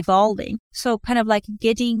for me is evolving. So kind of like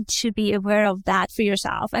getting to be aware of that for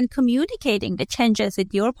yourself and communicating the changes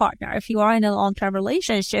with your partner. If you are in a long-term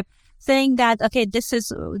relationship, saying that, okay, this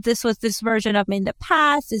was this version of me in the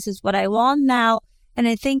past. This is what I want now. And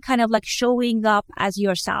I think kind of like showing up as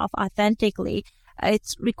yourself authentically,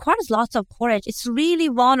 it requires lots of courage. It's really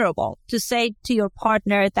vulnerable to say to your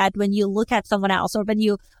partner that when you look at someone else or when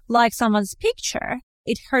you like someone's picture,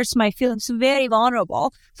 it hurts my feelings. It's very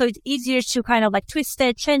vulnerable. So it's easier to kind of like twist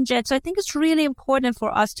it, change it. So I think it's really important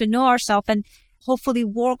for us to know ourselves and hopefully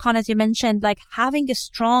work on, as you mentioned, like having a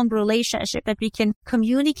strong relationship that we can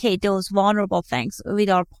communicate those vulnerable things with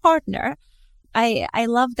our partner. I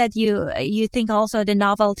love that you think also the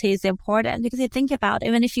novelty is important, because you think about,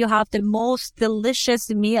 even if you have the most delicious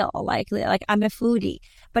meal, like I'm a foodie,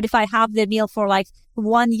 but if I have the meal for like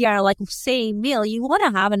 1 year, like same meal, you want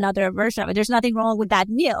to have another version of it. There's nothing wrong with that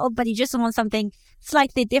meal, but you just want something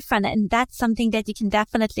slightly different. And that's something that you can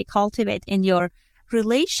definitely cultivate in your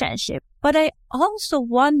relationship. But I also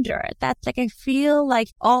wonder that like, I feel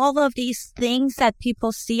like all of these things that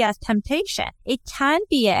people see as temptation, it can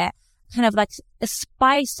be a kind of like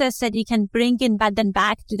spices that you can bring in, but then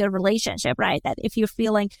back to the relationship, right? That if you're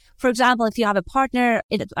feeling, for example, if you have a partner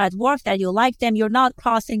at work that you like them, you're not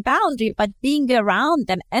crossing boundaries, but being around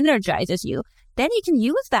them energizes you, then you can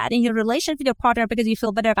use that in your relationship with your partner because you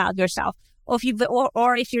feel better about yourself. Or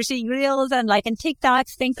if you're seeing reels and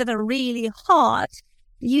TikToks, things that are really hot,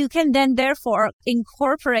 you can then therefore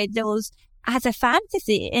incorporate those as a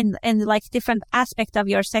fantasy in like different aspects of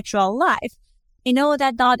your sexual life. I know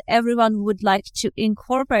that not everyone would like to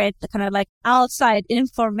incorporate the kind of like outside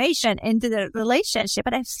information into the relationship,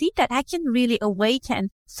 but I've seen that can really awaken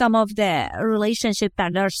some of the relationships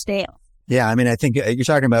that are stale. Yeah, I mean, I think you're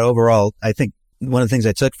talking about overall, I think one of the things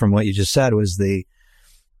I took from what you just said was the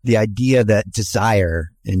idea that desire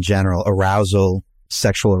in general, arousal,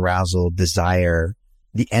 sexual arousal, desire,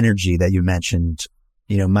 the energy that you mentioned,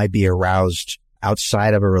 might be aroused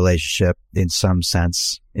outside of a relationship in some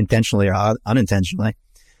sense, intentionally or unintentionally.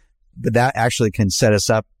 But that actually can set us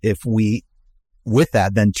up if we, with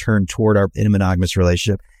that, then turn toward in a monogamous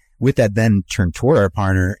relationship, with that then turn toward our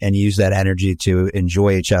partner and use that energy to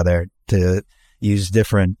enjoy each other, to use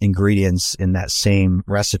different ingredients in that same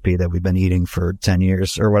recipe that we've been eating for 10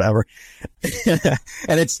 years or whatever.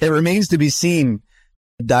 And it remains to be seen,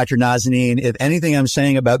 Dr. Nazanin, if anything I'm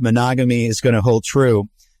saying about monogamy is going to hold true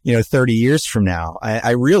 30 years from now.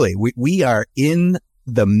 I really, we are in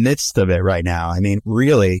the midst of it right now. I mean,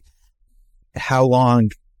 really, how long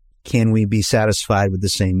can we be satisfied with the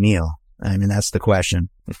same meal? I mean, that's the question.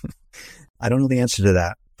 I don't know the answer to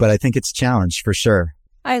that, but I think it's a challenge for sure.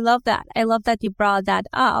 I love that. I love that you brought that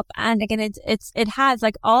up. And again, it has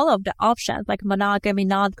like all of the options, like monogamy,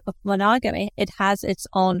 not monogamy. It has its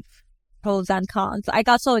own pros and cons. I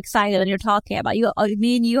got so excited when you're talking about you. I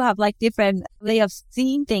mean, you have like different way of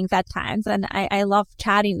seeing things at times, and I love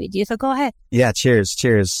chatting with you. So go ahead. Yeah.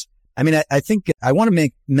 Cheers. I mean, I think I want to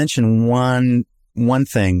mention one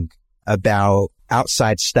thing about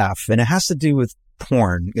outside stuff, and it has to do with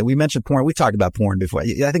porn. We mentioned porn. We talked about porn before.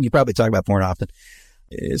 I think you probably talk about porn often.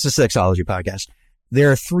 It's a sexology podcast.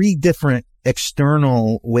 There are 3 different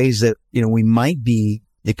external ways that, we might be,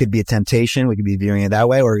 it could be a temptation. We could be viewing it that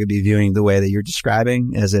way, or it could be viewing the way that you're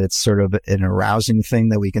describing as it's sort of an arousing thing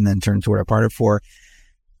that we can then turn toward our partner for.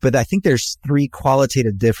 But I think there's 3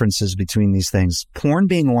 qualitative differences between these things. Porn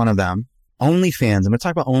being one of them. OnlyFans. I'm going to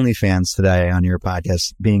talk about OnlyFans today on your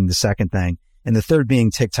podcast being the second thing. And the third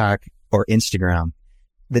being TikTok or Instagram.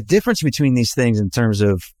 The difference between these things in terms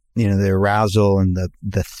of, the arousal and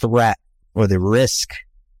the threat or the risk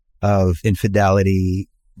of infidelity,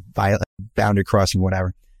 boundary crossing,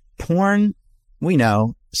 whatever. Porn, we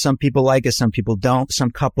know some people like it, some people don't.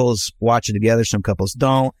 Some couples watch it together, some couples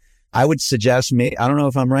don't. I would suggest I don't know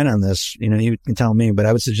if I'm right on this, you can tell me, but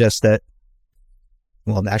I would suggest that,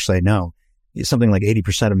 well, actually, no. Something like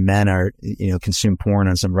 80% of men are, consume porn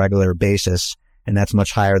on some regular basis, and that's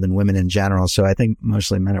much higher than women in general. So I think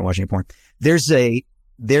mostly men are watching porn. These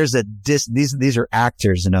are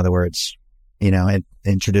actors, in other words,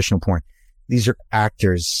 in traditional porn. These are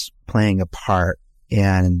actors playing a part.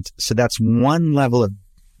 And so that's one level of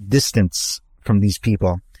distance from these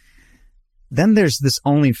people. Then there's this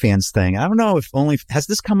OnlyFans thing. I don't know if has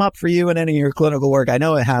this come up for you in any of your clinical work? I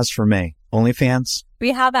know it has for me. OnlyFans.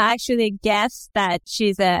 We have actually guessed that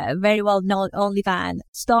she's a very well-known OnlyFans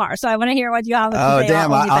star. So I want to hear what you have to say. Oh,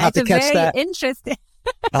 damn. I'll have to catch that. Interesting.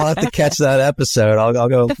 I'll have to catch that episode. I'll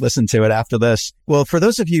go listen to it after this. Well, for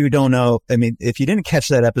those of you who don't know, I mean, if you didn't catch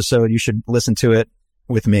that episode, you should listen to it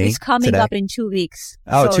with me. It's coming today. up in 2 weeks.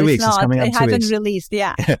 Oh, so 2 weeks. It's coming up in 2 weeks. It hasn't released,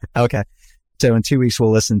 yeah. Okay. So in 2 weeks,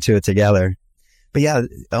 we'll listen to it together. But yeah,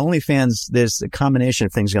 OnlyFans, there's a combination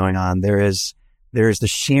of things going on. There is the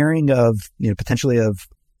sharing of, potentially of,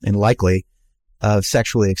 and likely, of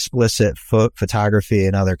sexually explicit photography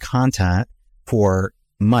and other content for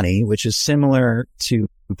money, which is similar to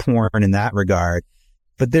porn in that regard.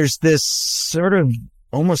 But there's this sort of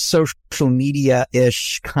almost social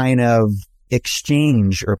media-ish kind of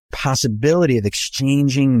exchange or possibility of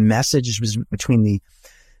exchanging messages between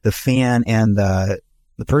the fan and the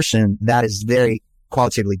person that is very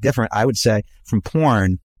qualitatively different, I would say, from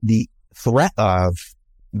porn. The threat of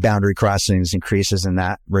boundary crossings increases in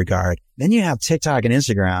that regard. Then you have TikTok and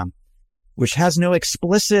Instagram, which has no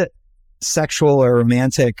explicit sexual or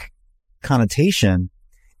romantic connotation.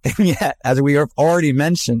 And yet, as we have already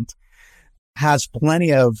mentioned, has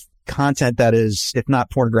plenty of content that is, if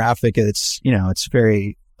not pornographic, it's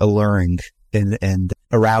very alluring and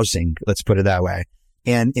arousing. Let's put it that way.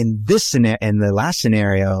 And in this scenario, in the last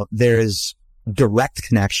scenario, there is direct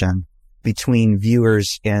connection between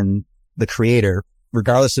viewers and the creator,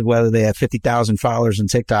 regardless of whether they have 50,000 followers on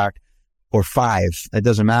TikTok or 5. It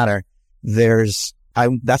doesn't matter. That's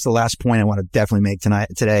the last point I want to definitely make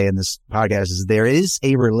today in this podcast is there is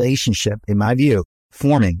a relationship, in my view,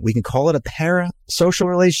 forming. We can call it a parasocial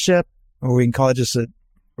relationship, or we can call it just a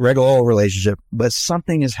regular old relationship, but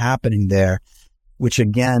something is happening there, which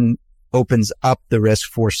again opens up the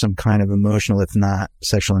risk for some kind of emotional, if not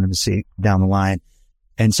sexual intimacy down the line.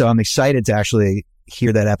 And so I'm excited to actually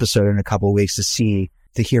hear that episode in a couple of weeks to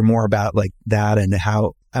hear more about like that, and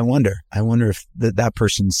how I wonder if that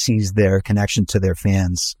person sees their connection to their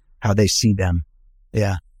fans, how they see them.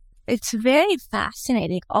 Yeah. It's very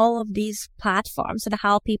fascinating, all of these platforms and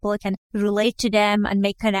how people can relate to them and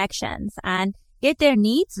make connections and get their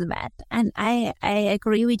needs met. And I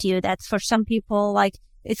agree with you that for some people, like,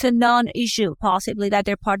 it's a non-issue possibly that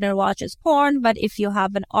their partner watches porn. But if you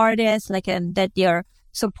have an artist that you're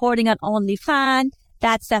supporting on OnlyFans,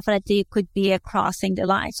 that's definitely could be a crossing the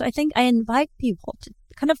line. So I think I invite people to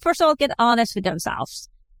kind of first of all get honest with themselves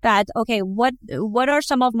that, okay, what are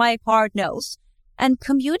some of my partners, and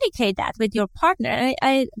communicate that with your partner.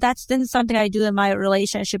 That's something I do in my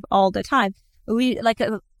relationship all the time. We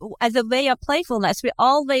as a way of playfulness, we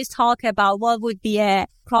always talk about what would be a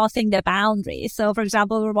crossing the boundary. So for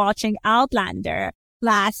example, we were watching Outlander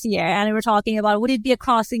last year and we were talking about, would it be a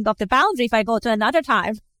crossing of the boundary if I go to another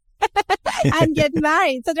time and get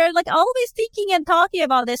married? So they're always thinking and talking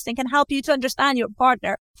about this thing can help you to understand your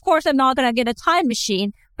partner. Of course, I'm not going to get a time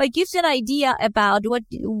machine, but it gives you an idea about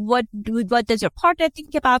what does your partner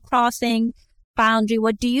think about crossing boundary?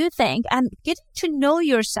 What do you think? And getting to know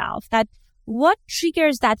yourself, that what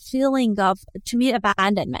triggers that feeling of, to me,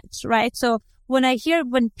 abandonment, right? So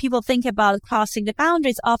when people think about crossing the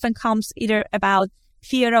boundaries, often comes either about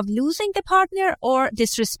fear of losing the partner or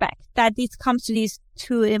disrespect, that it comes to these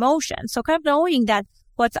two emotions. So kind of knowing that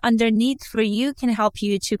what's underneath for you can help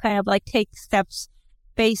you to kind of like take steps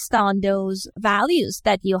based on those values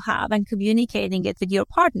that you have and communicating it with your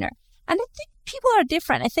partner. And I think people are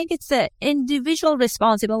different. I think it's an individual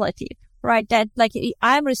responsibility, right? That like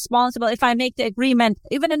I'm responsible if I make the agreement,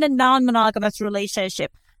 even in a non-monogamous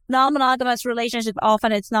relationship. Non-monogamous relationship,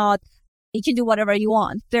 often it's not, you can do whatever you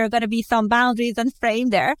want. There are going to be some boundaries and frame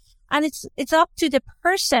there. And it's up to the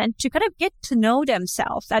person to kind of get to know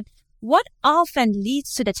themselves, that what often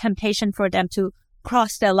leads to the temptation for them to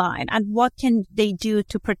cross the line and what can they do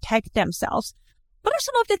to protect themselves. What are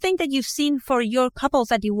some of the things that you've seen for your couples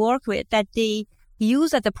that you work with that they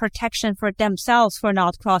use as a protection for themselves for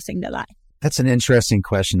not crossing the line? That's an interesting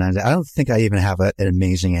question. I don't think I even have an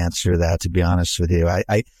amazing answer to that, to be honest with you.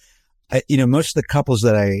 I most of the couples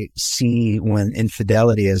that I see when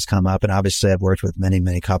infidelity has come up, and obviously I've worked with many,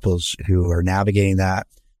 many couples who are navigating that,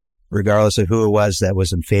 regardless of who it was that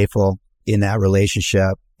was unfaithful in that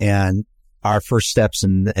relationship. And our first steps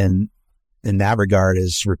in that regard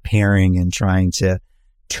is repairing and trying to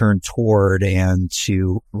turn toward and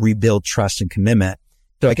to rebuild trust and commitment.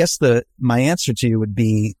 So I guess my answer to you would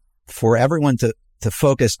be for everyone to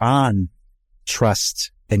focus on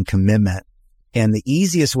trust and commitment. And the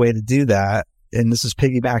easiest way to do that, and this is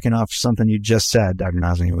piggybacking off something you just said, Dr.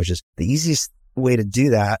 Nazanin, which is the easiest way to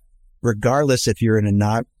do that, regardless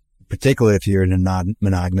particularly if you're in a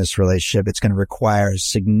non-monogamous relationship, it's going to require a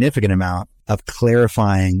significant amount of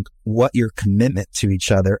clarifying what your commitment to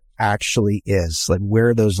each other actually is, like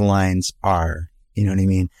where those lines are. You know what I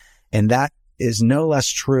mean? And that is no less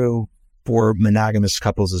true for monogamous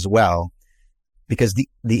couples as well, because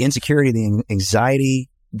the insecurity, the anxiety,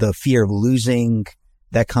 the fear of losing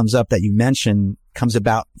that comes up that you mentioned comes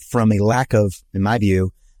about from a lack of, in my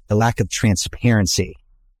view, a lack of transparency.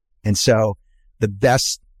 And so the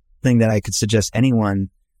best thing that I could suggest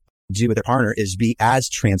anyone do with their partner is be as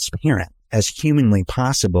transparent as humanly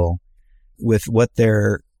possible with what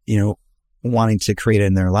they're, wanting to create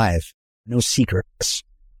in their life. No secrets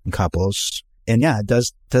in couples. And yeah, it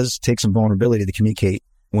does take some vulnerability to communicate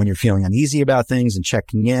when you're feeling uneasy about things and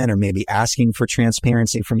checking in, or maybe asking for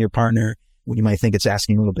transparency from your partner. You might think it's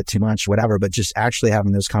asking a little bit too much, whatever, but just actually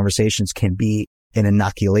having those conversations can be an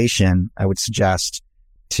inoculation, I would suggest,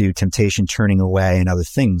 to temptation, turning away, and other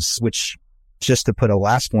things, which, just to put a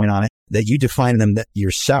last point on it, that you define them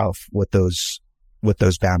yourself, what those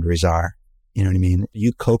boundaries are. You know what I mean?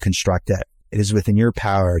 You co-construct it. It is within your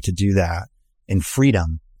power to do that. In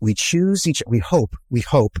freedom, we choose we hope,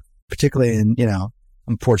 particularly in,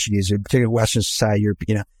 I'm Portuguese, or particularly Western society,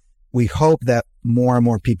 we hope that more and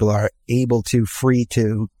more people are free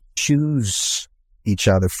to choose each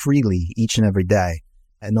other freely each and every day.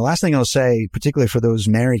 And the last thing I'll say, particularly for those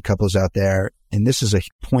married couples out there, and this is a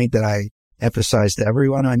point that I emphasize to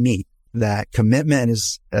everyone I meet, that commitment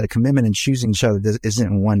and choosing each other isn't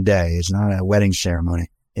in one day. It's not a wedding ceremony.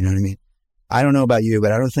 You know what I mean? I don't know about you,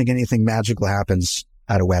 but I don't think anything magical happens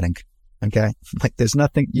at a wedding. Okay. Like there's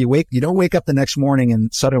nothing, you don't wake up the next morning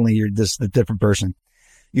and suddenly you're a different person.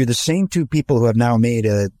 You're the same two people who have now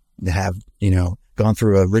gone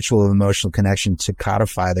through a ritual of emotional connection to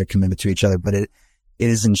codify their commitment to each other. But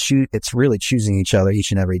it's really choosing each other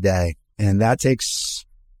each and every day. And that takes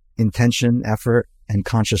intention, effort, and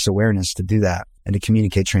conscious awareness to do that and to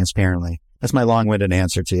communicate transparently. That's my long-winded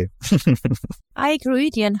answer to you. I agree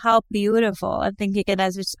with you, and how beautiful. I think, again,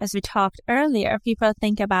 as we talked earlier, people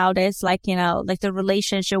think about it like the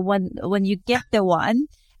relationship when you get the one,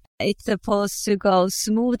 it's supposed to go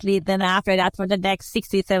smoothly. Then after that, for the next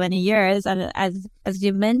 60, 70 years, and as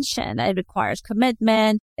you mentioned, it requires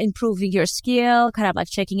commitment, improving your skill, kind of like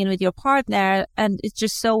checking in with your partner. And it's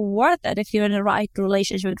just so worth it if you're in the right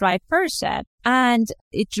relationship with the right person. And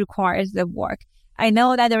it requires the work. I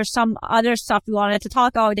know that there's some other stuff we wanted to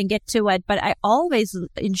talk about and get to it, but I always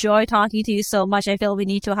enjoy talking to you so much. I feel we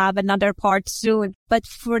need to have another part soon. But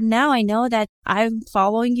for now, I know that I'm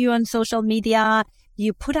following you on social media.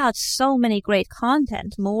 You put out so many great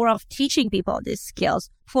content, more of teaching people these skills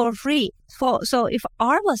for free. So if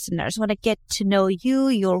our listeners want to get to know you,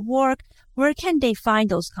 your work, where can they find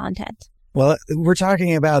those content? Well, we're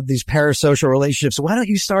talking about these parasocial relationships. Why don't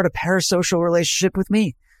you start a parasocial relationship with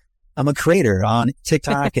me? I'm a creator on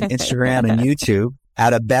TikTok and Instagram and YouTube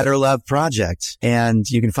at A Better Love Project. And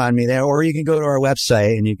you can find me there, or you can go to our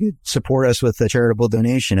website and you can support us with a charitable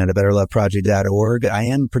donation at abetterloveproject.org. I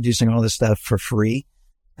am producing all this stuff for free.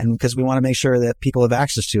 And because we want to make sure that people have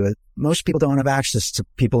access to it. Most people don't have access to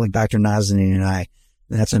people like Dr. Nazanin and I.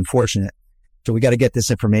 And that's unfortunate. So we got to get this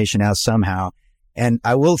information out somehow. And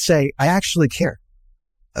I will say, I actually care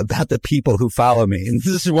about the people who follow me. And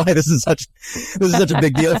this is why this is such a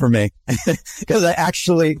big deal for me. Because I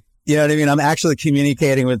actually, you know what I mean? I'm actually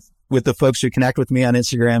communicating with the folks who connect with me on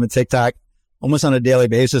Instagram and TikTok almost on a daily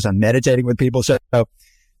basis. I'm meditating with people. So,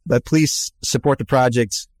 but please support the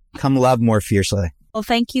project. Come love more fiercely. Well,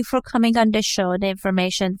 thank you for coming on the show. The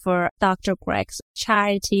information for Dr. Greg's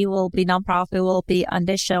charity nonprofit will be on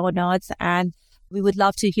the show notes. And we would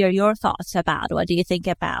love to hear your thoughts about what do you think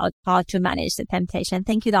about how to manage the temptation.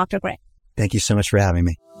 Thank you, Dr. Greg. Thank you so much for having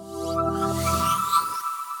me.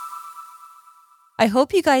 I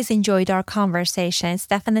hope you guys enjoyed our conversation. It's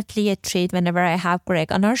definitely a treat whenever I have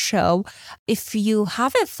Greg on our show. If you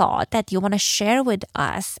have a thought that you want to share with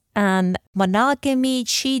us on monogamy,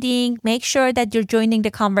 cheating, make sure that you're joining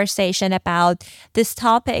the conversation about this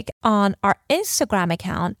topic on our Instagram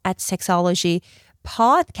account at Sexology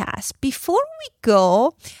Podcast. Before we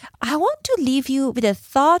go, I want to leave you with a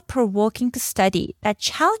thought-provoking study that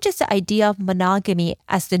challenges the idea of monogamy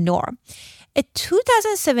as the norm. A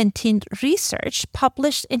 2017 research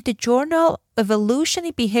published in the journal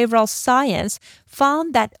Evolutionary Behavioral Science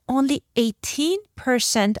found that only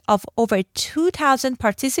 18% of over 2,000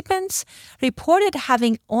 participants reported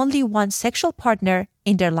having only one sexual partner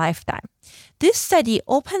in their lifetime. This study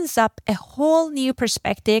opens up a whole new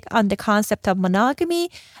perspective on the concept of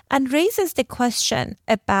monogamy and raises the question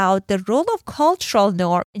about the role of cultural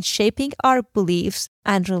norm in shaping our beliefs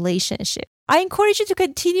and relationships. I encourage you to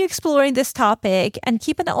continue exploring this topic and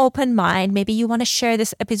keep an open mind. Maybe you want to share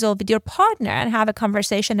this episode with your partner and have a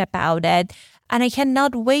conversation about it. And I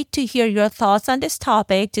cannot wait to hear your thoughts on this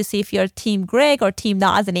topic to see if you're Team Greg or Team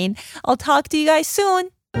Nazanin. I'll talk to you guys soon.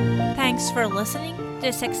 Thanks for listening to the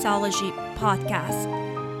Sexology Podcast.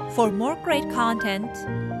 For more great content,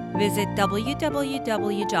 visit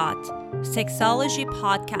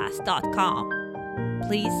www.sexologypodcast.com.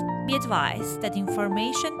 Please be advised that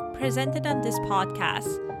information presented on this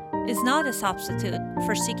podcast is not a substitute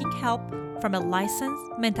for seeking help from a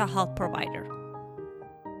licensed mental health provider.